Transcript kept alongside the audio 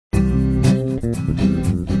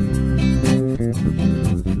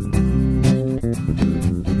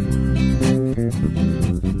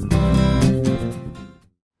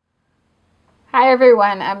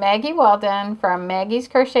everyone, I'm Maggie Weldon from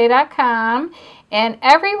maggiescrochet.com, and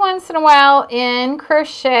every once in a while in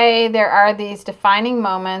crochet there are these defining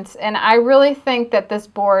moments, and I really think that this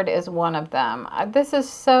board is one of them. This is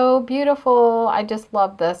so beautiful. I just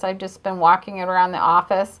love this. I've just been walking it around the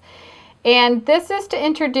office, and this is to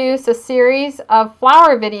introduce a series of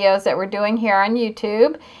flower videos that we're doing here on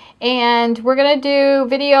YouTube. And we're going to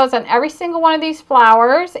do videos on every single one of these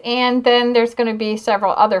flowers, and then there's going to be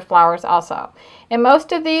several other flowers also. And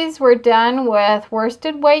most of these were done with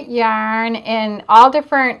worsted weight yarn, and all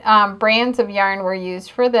different brands of yarn were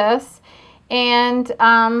used for this. And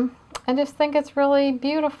I just think it's really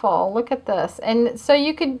beautiful. Look at this. And so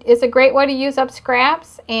it's a great way to use up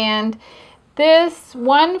scraps. And this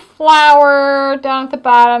one flower down at the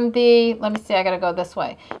bottom, let me see, I gotta go this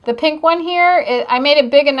way. The pink one here, I made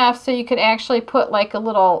it big enough so you could actually put like a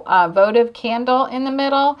little votive candle in the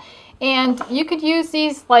middle. And you could use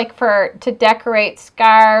these like to decorate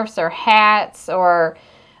scarves or hats or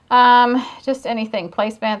just anything,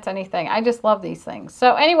 placemats, anything. I just love these things.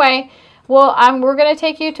 So anyway, well, we're going to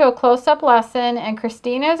take you to a close-up lesson, and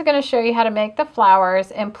Christina is going to show you how to make the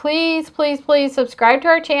flowers. And please, please, please subscribe to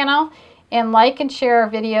our channel and like and share our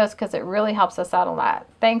videos because it really helps us out a lot.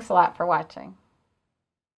 Thanks a lot for watching.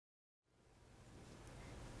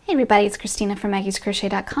 Hey everybody, it's Christina from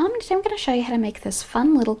maggiescrochet.com. Today I'm going to show you how to make this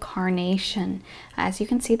fun little carnation. As you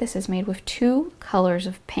can see, this is made with 2 colors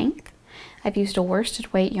of pink. I've used a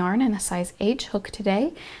worsted weight yarn and a size H hook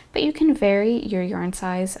today, but you can vary your yarn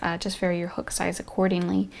size, just vary your hook size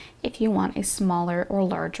accordingly if you want a smaller or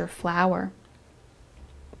larger flower.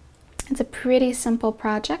 It's a pretty simple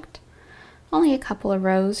project. Only a couple of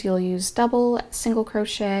rows. You'll use double, single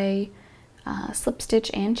crochet, slip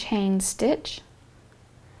stitch, and chain stitch.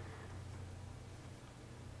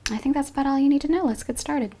 I think that's about all you need to know. Let's get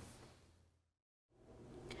started.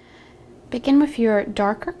 Begin with your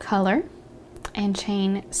darker color and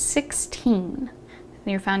chain 16.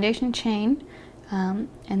 Your foundation chain, and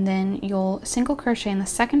then you'll single crochet in the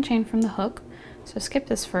second chain from the hook. So skip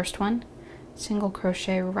this first one, single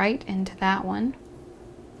crochet right into that one,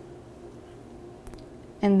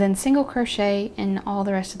 and then single crochet in all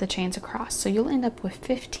the rest of the chains across. So you'll end up with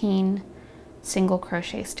 15 single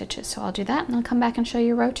crochet stitches. So I'll do that and I'll come back and show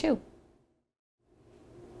you row 2.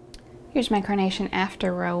 Here's my carnation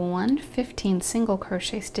after row 1, 15 single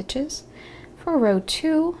crochet stitches. For row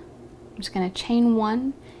 2, I'm just going to chain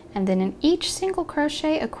 1, and then in each single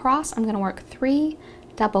crochet across, I'm going to work 3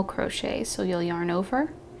 double crochets. So you'll yarn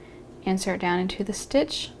over, insert down into the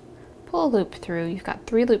stitch, pull a loop through. You've got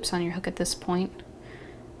 3 loops on your hook at this point.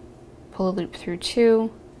 Pull a loop through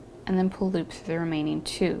 2, and then pull a loop through the remaining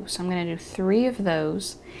 2. So I'm going to do 3 of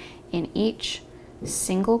those in each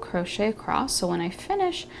single crochet across. So when I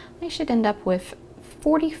finish, I should end up with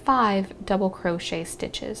 45 double crochet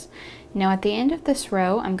stitches. Now at the end of this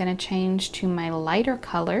row, I'm going to change to my lighter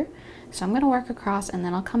color. So I'm going to work across, and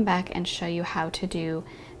then I'll come back and show you how to do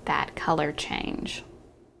that color change.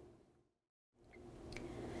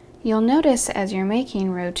 You'll notice as you're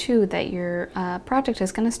making row 2 that your project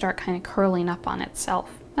is going to start kind of curling up on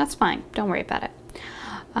itself. That's fine, don't worry about it.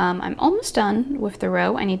 I'm almost done with the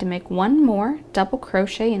row. I need to make 1 more double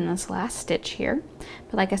crochet in this last stitch here.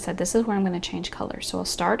 But like I said, this is where I'm going to change color. So I'll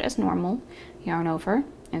start as normal, yarn over,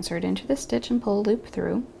 insert into the stitch and pull a loop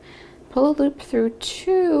through. Pull a loop through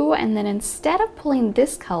 2, and then instead of pulling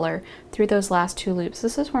this color through those last 2 loops,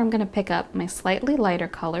 this is where I'm going to pick up my slightly lighter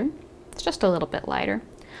color. It's just a little bit lighter.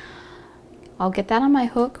 I'll get that on my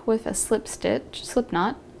hook with a slip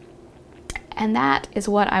knot, and that is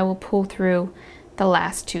what I will pull through the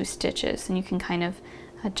last 2 stitches. And you can kind of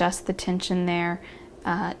adjust the tension there,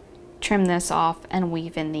 trim this off, and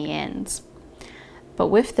weave in the ends. But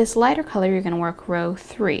with this lighter color, you're going to work row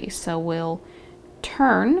 3. So we'll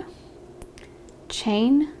turn,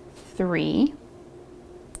 chain 3,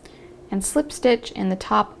 and slip stitch in the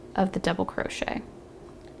top of the double crochet.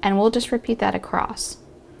 And we'll just repeat that across.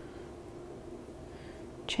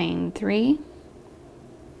 Chain 3,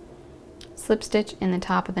 slip stitch in the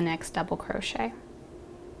top of the next double crochet.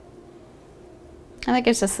 And that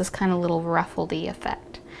gives us this kind of little ruffledy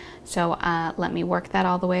effect. So let me work that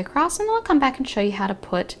all the way across, and then I'll come back and show you how to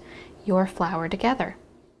put your flower together.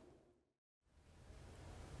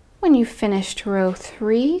 When you've finished row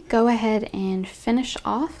 3, go ahead and finish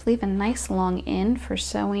off. Leave a nice long end for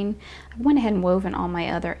sewing. I went ahead and woven all my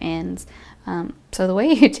other ends. So the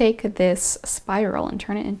way you take this spiral and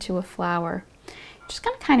turn it into a flower, you're just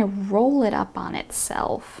going to kind of roll it up on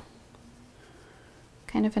itself.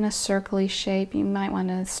 Kind of in a circly shape. You might want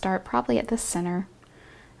to start probably at the center.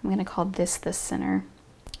 I'm going to call this the center.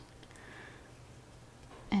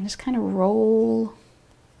 and just kind of roll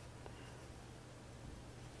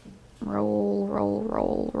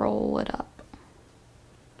it up.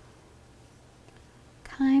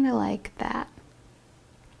 Kind of like that.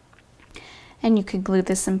 And you could glue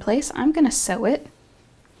this in place. I'm going to sew it.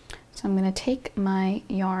 So I'm going to take my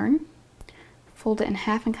yarn, fold it in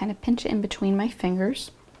half and kind of pinch it in between my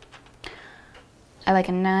fingers. I like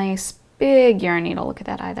a nice big yarn needle. Look at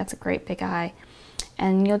that eye. That's a great big eye.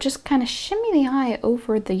 And you'll just kind of shimmy the eye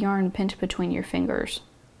over the yarn pinched between your fingers.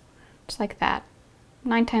 Just like that.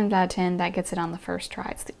 9 times out of 10, that gets it on the first try.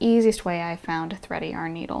 It's the easiest way I found to thread a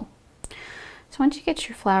yarn needle. So once you get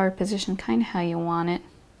your flower positioned kind of how you want it,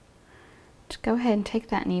 just go ahead and take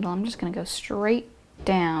that needle. I'm just going to go straight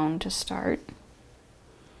down to start.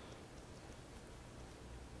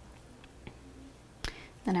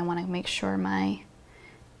 Then I want to make sure my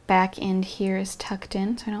back end here is tucked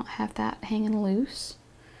in so I don't have that hanging loose.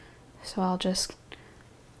 So I'll just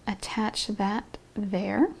attach that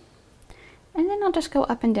there. And then I'll just go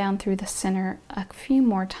up and down through the center a few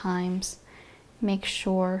more times. Make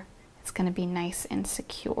sure it's going to be nice and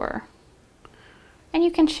secure. And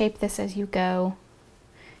you can shape this as you go.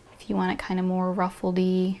 If you want it kind of more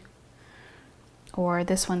ruffledy, or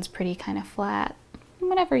this one's pretty kind of flat,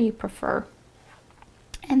 whatever you prefer.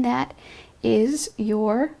 And that is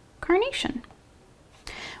your carnation.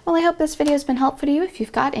 Well, I hope this video has been helpful to you. If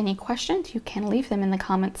you've got any questions, you can leave them in the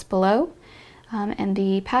comments below. And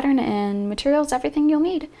the pattern and materials, everything you'll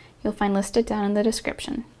need, you'll find listed down in the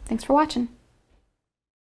description. Thanks for watching.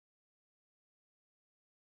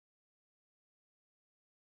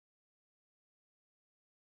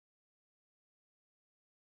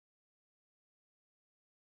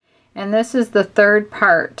 And this is the third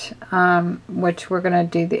part, which we're going to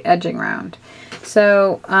do the edging round.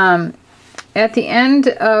 So at the end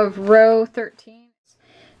of row 13,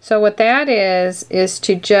 so what that is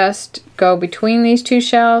to just go between these two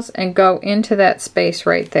shells and go into that space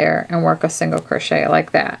right there and work a single crochet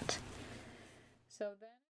like that. So then